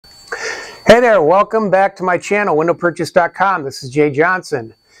Hey there, welcome back to my channel, windowpurchase.com. This is Jay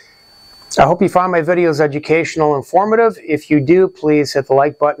Johnson. I hope you found my videos educational and informative. If you do, please hit the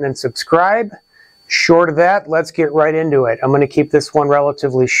like button and subscribe. Short of that, let's get right into it. I'm going to keep this one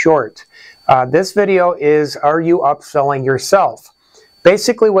relatively short. This video is, are you upselling yourself?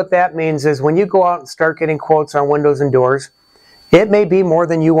 Basically what that means is when you go out and start getting quotes on windows and doors, it may be more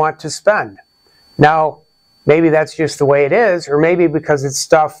than you want to spend. Now, maybe that's just the way it is, or maybe because it's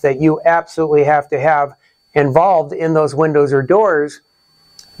stuff that you absolutely have to have involved in those windows or doors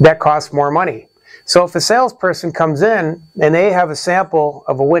that costs more money. So if a salesperson comes in and they have a sample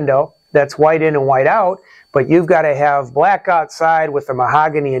of a window that's white in and white out, but you've got to have black outside with a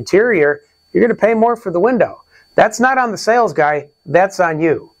mahogany interior, you're going to pay more for the window. That's not on the sales guy, that's on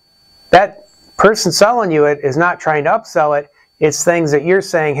you. That person selling you it is not trying to upsell it, it's things that you're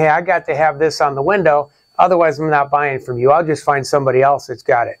saying, hey, I got to have this on the window, otherwise I'm not buying from you. I'll just find somebody else that's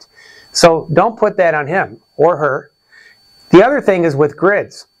got it. So don't put that on him or her. The other thing is with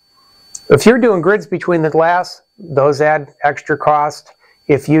grids. If you're doing grids between the glass, those add extra cost.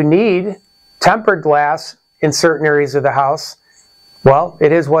 If you need tempered glass in certain areas of the house, well,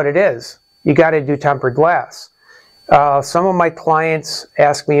 it is what it is. You got to do tempered glass. Some of my clients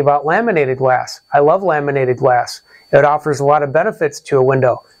ask me about laminated glass. I love laminated glass. It offers a lot of benefits to a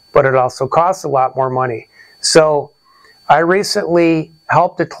window, but it also costs a lot more money. So I recently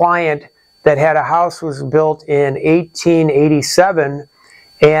helped a client that had a house that was built in 1887,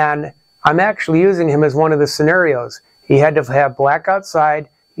 and I'm actually using him as one of the scenarios. He had to have black outside,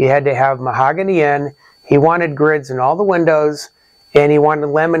 he had to have mahogany in, he wanted grids in all the windows, and he wanted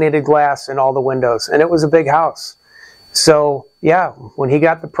laminated glass in all the windows, and it was a big house. So yeah, when he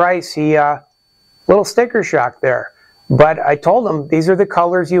got the price, he little sticker shock there. But I told him, these are the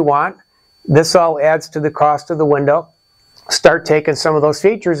colors you want. This all adds to the cost of the window. Start taking some of those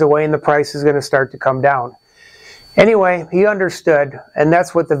features away and the price is going to start to come down. Anyway, he understood, and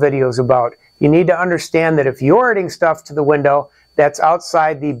that's what the video is about. You need to understand that if you're adding stuff to the window that's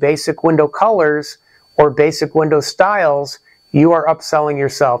outside the basic window colors or basic window styles, you are upselling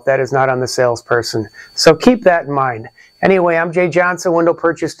yourself. That is not on the salesperson. So keep that in mind. Anyway, I'm Jay Johnson,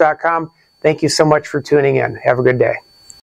 windowpurchase.com. Thank you so much for tuning in. Have a good day.